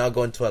is I'm not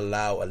going to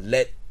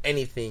let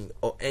anything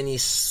or any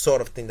sort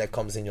of thing that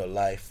comes in your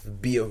life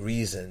be a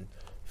reason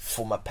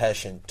for my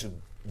passion to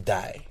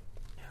die.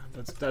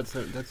 Yeah,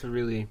 that's a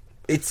really.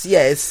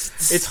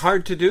 It's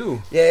hard to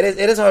do. Yeah,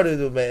 it is hard to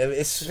do, man.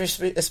 It's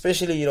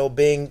especially, you know,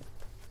 being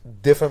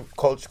different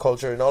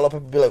culture, and all of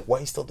people be like, "Why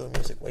are you still doing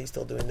music? Why are you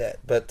still doing that?"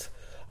 But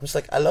I'm just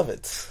like, I love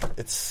it.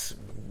 It's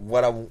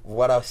what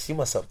I see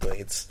myself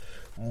doing. It's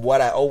what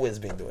I always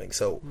been doing.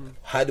 So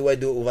how do I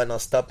do it without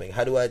not stopping?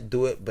 How do I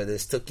do it but then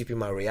still keeping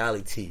my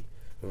reality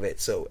with it?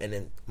 So, and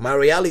then my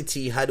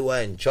reality, how do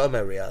I enjoy my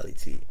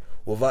reality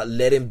without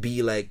letting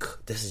be like,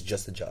 this is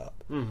just a job.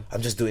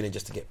 I'm just doing it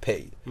just to get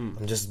paid.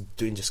 I'm just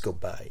doing just go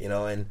by, you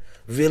know. And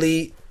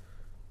really,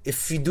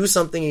 if you do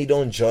something and you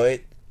don't enjoy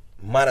it,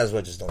 might as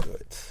well just don't do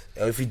it.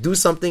 Or if you do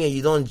something and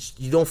you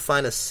don't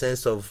find a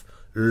sense of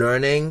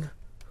learning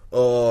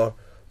or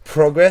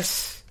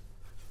progress,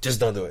 just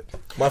don't do it.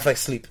 Matter of fact,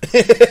 sleep.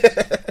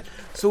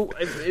 So,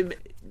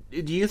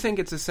 do you think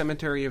it's a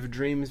cemetery of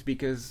dreams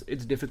because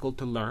it's difficult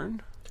to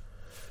learn?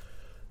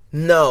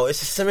 No,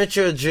 it's a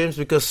cemetery of dreams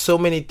because so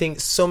many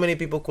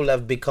people could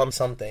have become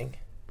something,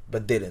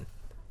 but didn't.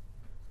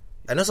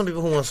 I know some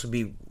people who wants to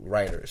be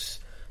writers.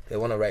 They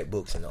want to write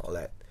books and all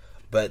that.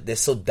 But they're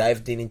so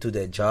dived into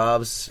their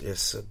jobs.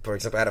 For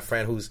example, I had a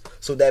friend who's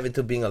so dived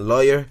into being a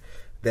lawyer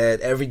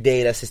that every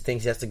day that's his thing.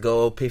 He has to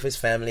go pay for his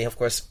family, of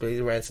course, pay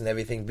the rents and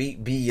everything. Be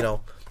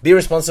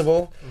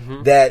responsible.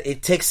 That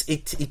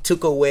it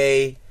took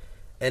away,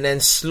 and then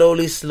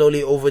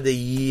slowly over the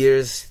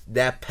years,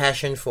 that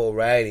passion for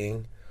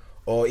writing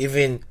or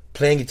even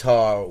playing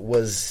guitar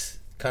was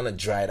kind of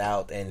dried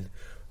out. And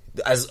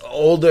as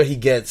older he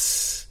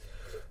gets,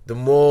 the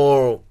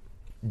more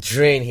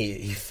drain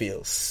he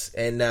feels,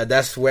 and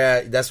that's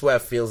where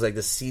it feels like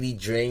the city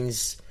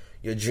drains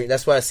your dream.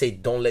 That's why I say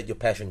don't let your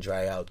passion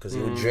dry out, because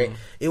it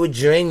would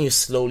drain you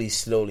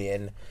slowly.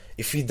 And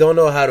if you don't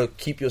know how to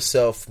keep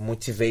yourself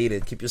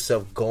motivated, keep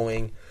yourself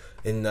going,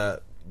 and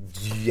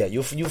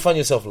you find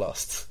yourself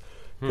lost.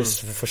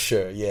 For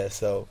sure, yeah.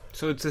 So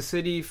it's a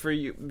city for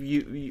you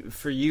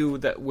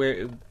that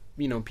where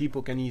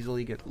people can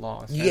easily get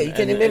lost. Yeah, you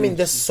can. I mean,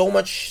 there's so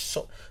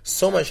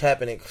much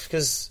happening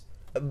because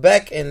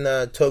back in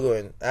Togo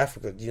in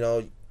Africa,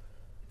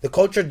 the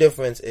culture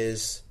difference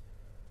is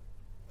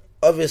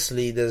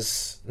obviously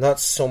there's not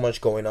so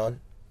much going on.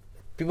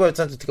 People are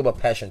trying to talk about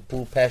passion,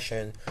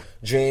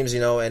 dreams,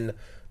 and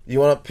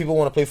people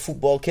want to play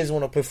football. Kids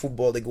want to play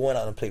football. They go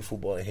out and play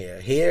football in here.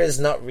 Here is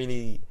not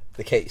really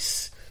the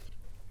case.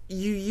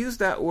 You used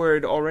that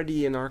word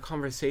already in our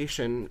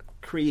conversation,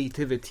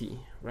 creativity,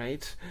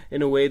 right?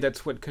 In a way,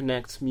 that's what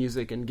connects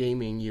music and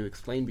gaming, you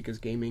explained, because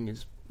gaming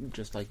is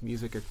just like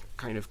music, a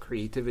kind of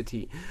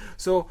creativity.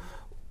 So,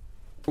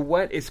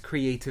 what is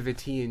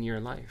creativity in your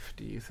life,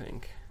 do you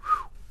think?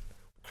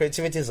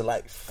 Creativity is a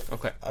life.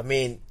 Okay. I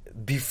mean,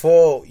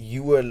 before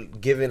you were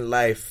given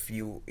life,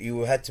 you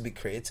had to be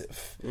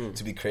creative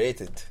to be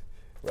created,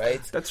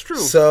 right? That's true.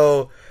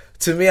 So,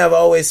 to me, I've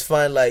always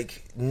found,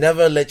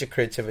 never let your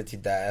creativity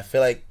die. I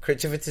feel like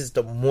creativity is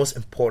the most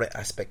important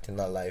aspect in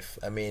our life.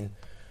 I mean,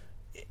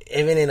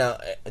 even in our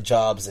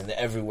jobs and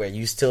everywhere,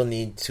 you still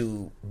need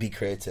to be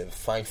creative,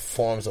 find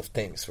forms of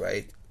things,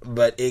 right?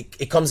 But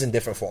it comes in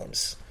different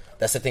forms.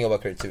 That's the thing about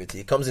creativity.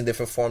 It comes in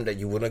different form that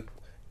you wouldn't.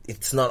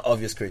 It's not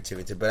obvious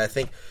creativity, but I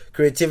think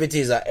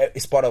creativity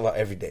is part of our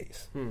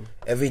everydays.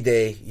 Every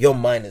day, your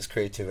mind is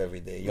creative.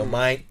 Every day, your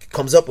mind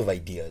comes up with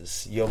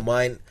ideas. Your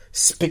mind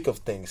speak of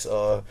things,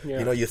 or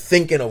you're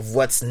thinking of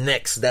what's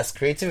next. That's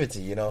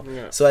creativity,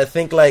 Yeah. So I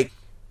think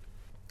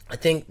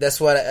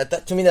that's what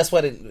to me that's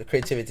what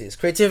creativity is.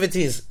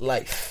 Creativity is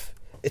life.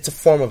 It's a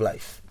form of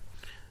life.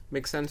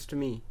 Makes sense to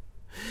me.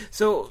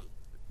 So,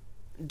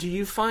 do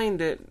you find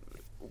it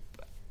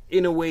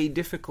in a way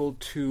difficult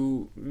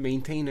to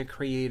maintain a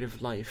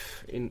creative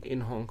life in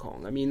Hong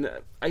Kong? I mean,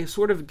 I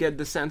sort of get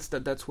the sense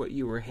that that's what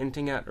you were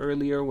hinting at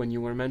earlier when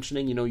you were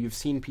mentioning, you've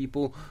seen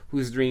people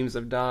whose dreams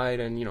have died,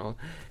 and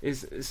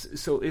is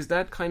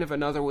that kind of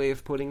another way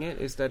of putting it?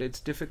 Is that it's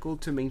difficult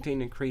to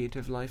maintain a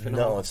creative life in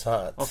Hong Kong? No, it's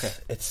not. Okay.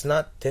 It's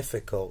not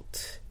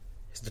difficult.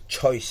 It's the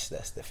choice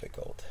that's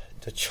difficult.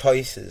 The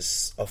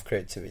choices of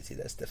creativity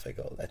that's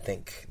difficult. I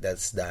think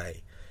that's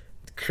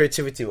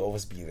creativity will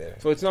always be there.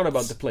 So it's not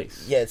about the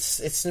place. Yeah,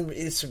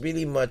 it's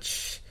really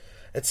much.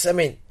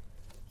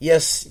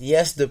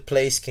 Yes, the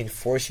place can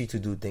force you to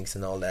do things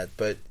and all that,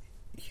 but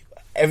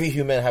every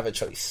human have a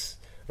choice,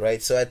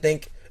 right? So I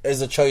think it's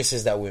the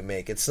choices that we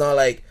make. It's not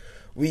like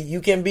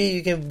you can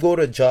go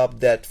to a job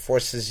that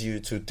forces you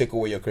to take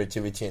away your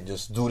creativity and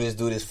just do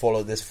this,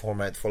 follow this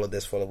format,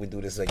 we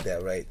do this like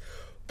that, right?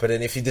 But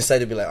then if you decide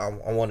to be like,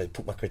 I want to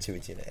put my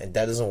creativity in it, and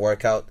that doesn't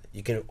work out,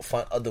 you can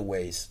find other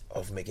ways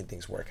of making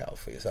things work out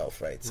for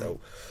yourself, right? So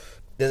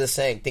there's a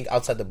saying, think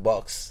outside the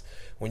box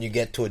when you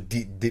get to a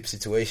deep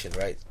situation,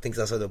 right? Think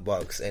outside the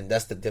box, and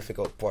that's the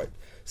difficult part.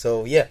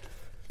 So, yeah.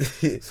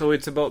 So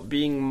it's about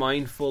being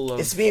mindful of...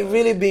 It's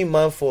being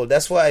mindful.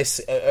 That's why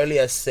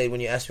earlier I said,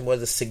 when you asked me what are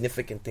the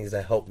significant things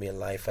that helped me in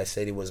life, I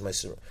said it was my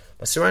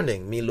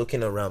surrounding, me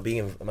looking around, being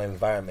in my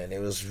environment. It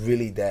was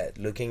really that,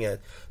 looking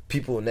at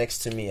people next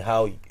to me,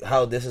 how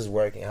this is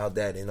working, how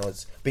that,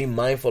 it's being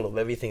mindful of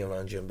everything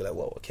around you and be like,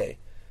 whoa, okay,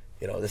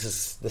 this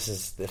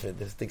is different.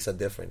 Things are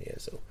different here.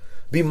 So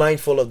be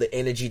mindful of the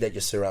energy that you're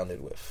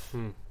surrounded with.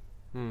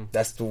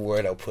 That's the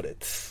word I'll put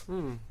it.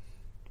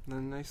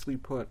 Nicely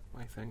put,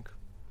 I think.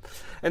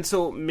 And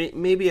so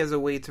maybe as a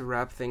way to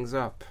wrap things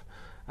up,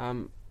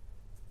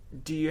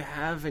 do you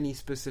have any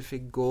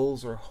specific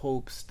goals or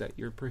hopes that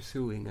you're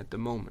pursuing at the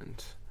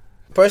moment?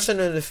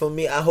 Personally, for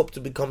me, I hope to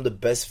become the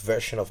best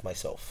version of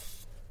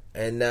myself.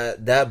 And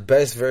that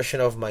best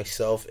version of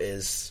myself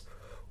is...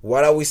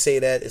 Why do we say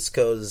that? It's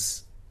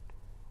because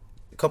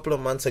a couple of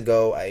months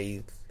ago,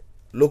 I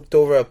looked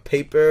over a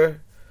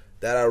paper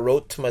that I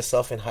wrote to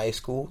myself in high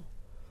school.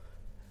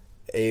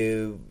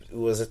 It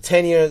was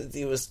 15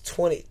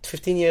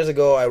 years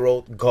ago, I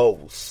wrote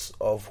goals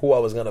of who I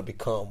was going to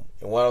become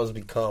and what I was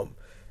become.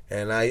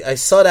 And I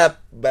saw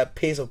that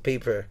piece of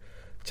paper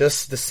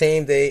just the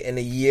same day in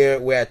a year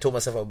where I told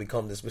myself I would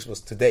become this, which was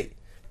today,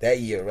 that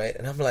year, right?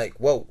 And I'm like,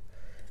 whoa.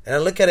 And I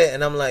look at it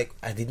and I'm like,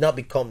 I did not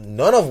become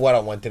none of what I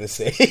wanted to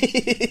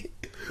say.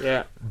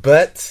 Yeah.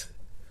 But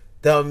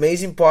the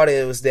amazing part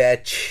is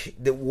that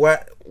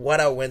what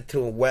I went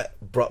through and what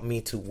brought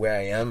me to where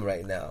I am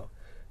right now.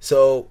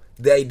 So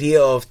the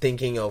idea of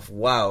thinking of,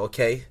 wow,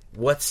 okay,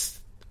 what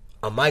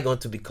am I going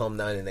to become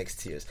now in the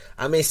next years?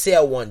 I may say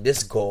I want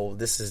this goal,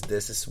 this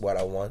is what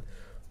I want.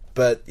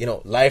 But,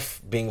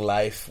 life being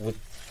life would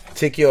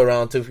took you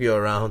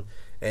around.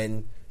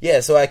 And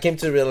yeah, so I came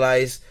to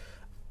realize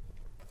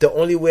the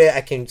only way I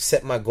can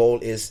set my goal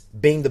is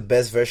being the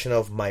best version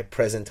of my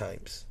present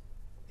times.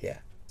 Yeah.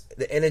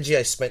 The energy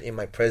I spent in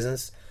my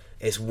presence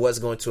is what's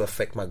going to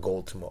affect my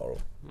goal tomorrow.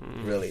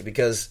 Really.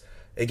 Because,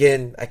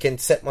 again, I can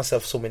set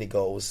myself so many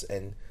goals,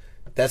 and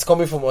that's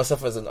coming from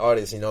myself as an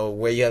artist,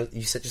 where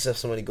you set yourself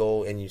so many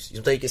goals, and you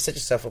can set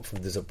yourself up for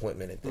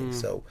disappointment and things.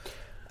 So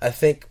I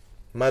think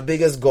my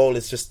biggest goal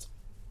is just,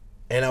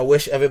 and I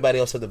wish everybody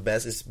also the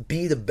best, is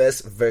be the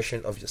best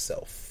version of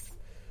yourself.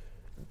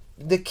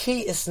 The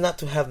key is not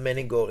to have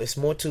many goals. It's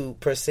more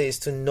is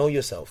to know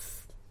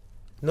yourself.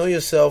 know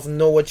yourself,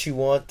 know what you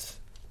want,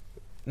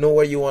 know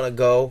where you want to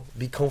go,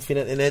 be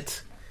confident in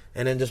it,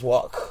 and then just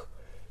walk.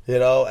 You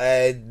know,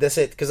 and that's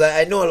it. Because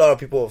I know a lot of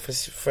people,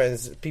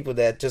 friends, people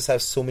that just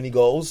have so many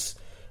goals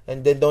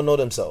and they don't know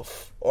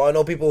themselves. Or I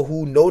know people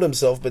who know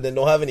themselves but they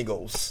don't have any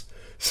goals.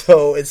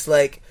 So it's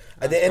like,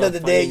 at the end of the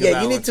day,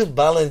 you need to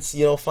balance,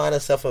 you know, find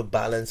yourself a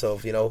balance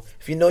of, you know,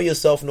 if you know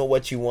yourself, know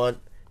what you want,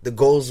 the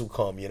goals will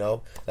come, you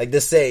know. Like they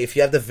say, if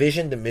you have the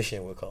vision, the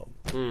mission will come.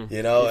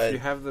 You know, if you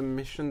have the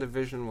mission, the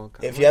vision will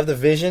come. If you have the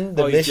vision,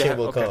 the mission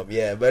will come.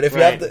 Yeah, but if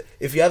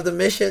you have the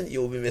mission,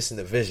 you will be missing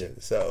the vision.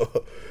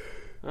 So,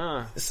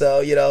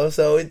 so you know,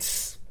 so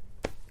it's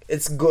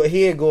go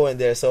here, going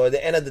there. So at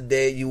the end of the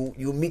day,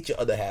 you meet your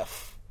other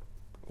half,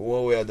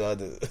 one way or the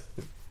other.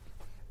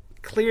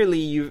 Clearly,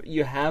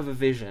 you have a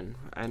vision,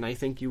 and I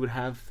think you would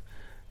have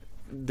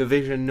the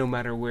vision no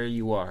matter where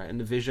you are, and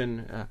the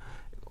vision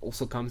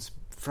also comes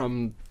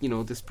from, you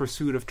know, this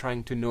pursuit of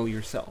trying to know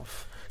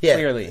yourself. Yeah,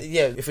 clearly.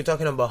 Yeah. If you're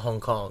talking about Hong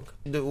Kong,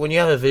 when you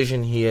have a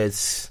vision here,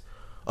 it's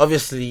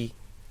obviously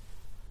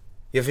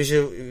your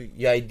vision,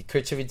 your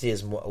creativity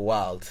is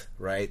wild,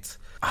 right?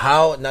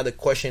 Now the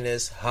question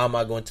is, how am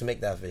I going to make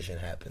that vision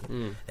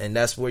happen? And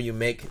that's where you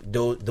make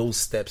those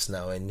steps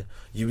now, and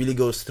you really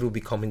go through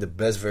becoming the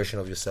best version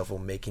of yourself or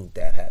making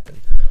that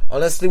happen.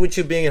 Honestly, with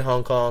you being in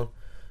Hong Kong,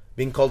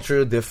 being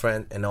culturally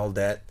different and all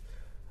that,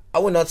 I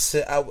would not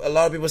say, a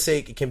lot of people say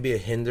it can be a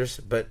hindrance,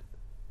 but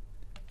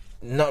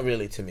not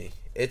really to me.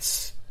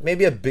 It's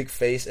maybe a big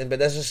face, but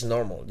that's just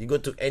normal. You go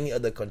to any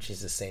other country,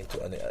 it's the same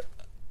to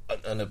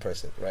another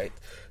person, right?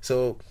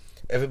 So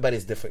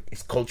everybody's different.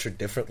 It's cultured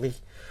differently.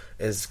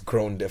 It's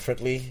grown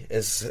differently. It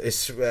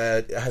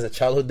has a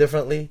childhood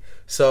differently.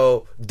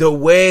 So the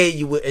way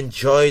you would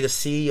enjoy the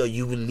city or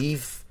you would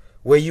leave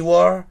where you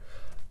are,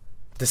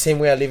 the same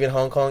way I live in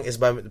Hong Kong is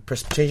by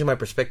changing my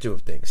perspective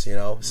of things, you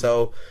know.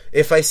 So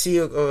if I see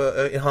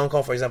in Hong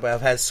Kong, for example,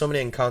 I've had so many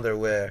encounters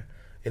where,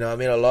 you know, I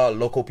meet a lot of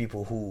local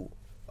people who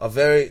are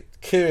very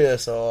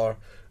curious or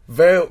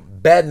very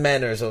bad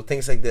manners or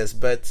things like this,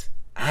 but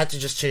I had to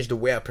just change the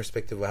way I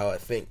perspective of how I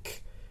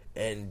think,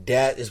 and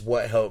that is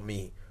what helped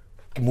me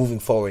moving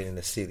forward in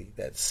the city.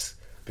 That's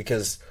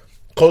because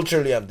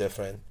culturally I'm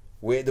different.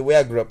 The way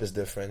I grew up is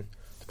different.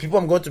 The people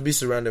I'm going to be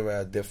surrounded with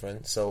are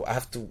different, so I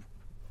have to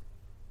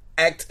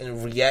act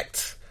and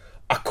react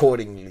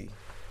accordingly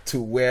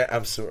to where I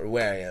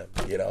am,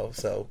 you know.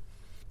 So,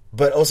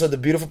 but also the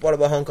beautiful part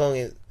about Hong Kong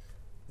is,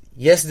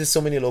 yes, there's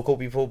so many local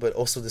people, but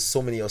also there's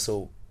so many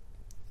also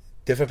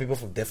different people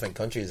from different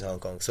countries in Hong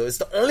Kong. So it's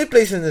the only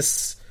place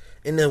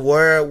in the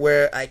world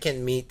where I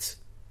can meet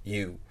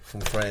you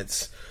from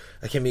France.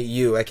 I can meet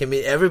you. I can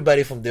meet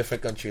everybody from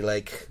different country.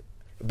 Like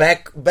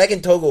back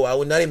in Togo, I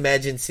would not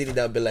imagine city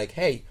that would be like,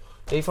 hey,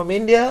 are you from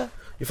India?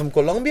 You're from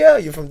Colombia?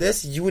 You're from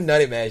this? You would not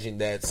imagine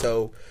that.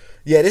 So,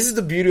 yeah, this is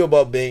the beauty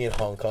about being in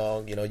Hong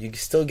Kong. You know, you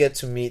still get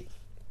to meet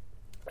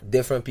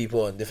different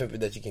people and different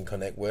people that you can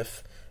connect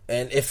with.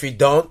 And if you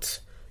don't,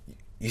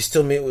 you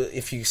still meet with,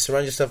 if you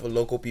surround yourself with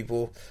local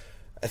people,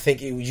 I think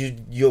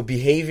your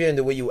behavior and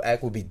the way you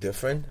act will be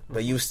different,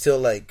 but you still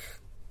like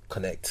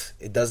connect.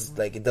 It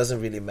doesn't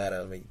really matter.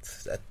 I mean,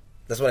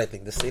 that's what I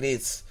think. The city,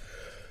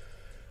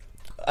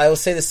 I would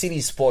say the city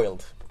is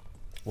spoiled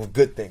with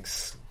good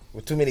things.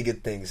 With too many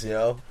good things, you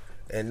know?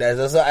 And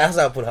that's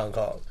how I put Hong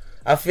Kong.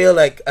 I feel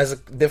like as a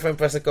different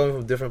person coming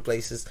from different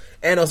places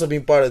and also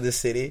being part of this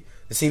city,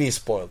 the city is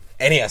spoiled.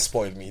 And it has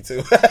spoiled me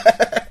too.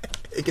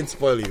 It can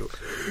spoil you.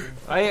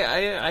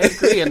 I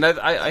agree, and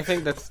I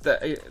think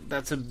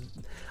that's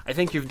I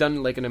think you've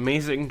done like an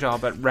amazing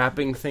job at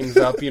wrapping things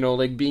up, you know,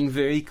 like being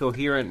very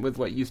coherent with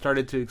what you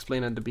started to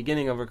explain at the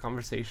beginning of our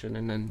conversation,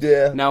 and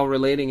then now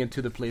relating it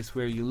to the place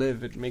where you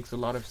live. It makes a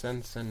lot of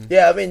sense. And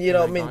yeah, I mean, you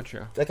know,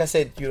 like I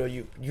said, you know,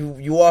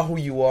 you are who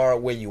you are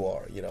where you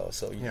are, you know,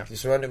 so your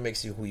surrounding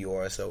makes you who you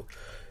are. So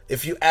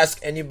if you ask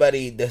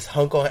anybody, does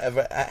Hong Kong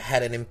ever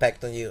had an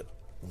impact on you?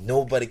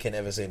 Nobody can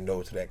ever say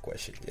no to that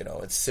question. You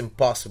know, it's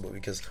impossible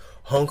because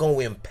Hong Kong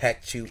will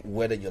impact you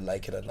whether you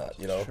like it or not.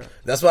 You know,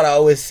 That's what I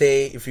always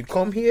say. If you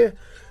come here,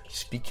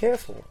 just be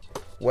careful.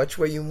 Watch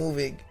where you're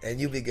moving, and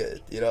you'll be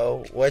good. You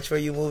know, watch where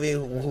you're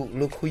moving.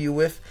 Look who you're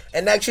with,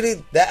 and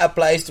actually that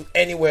applies to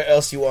anywhere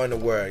else you are in the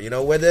world. You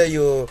know, whether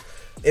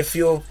if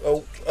you're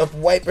a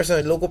white person,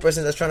 a local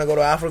person that's trying to go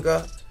to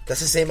Africa. That's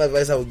the same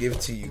advice I would give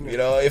to you. You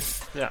know,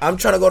 if I'm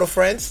trying to go to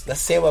France, that's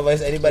the same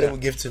advice anybody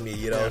would give to me.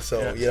 You know,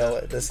 you know,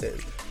 that's it.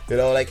 You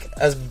know,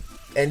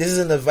 and this is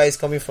an advice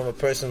coming from a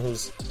person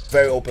who's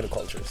very open to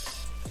cultures,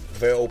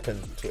 very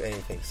open to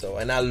anything. So,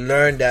 and I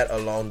learned that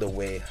along the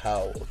way.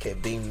 How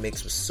being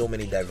mixed with so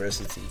many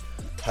diversity,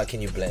 how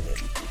can you blend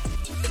it?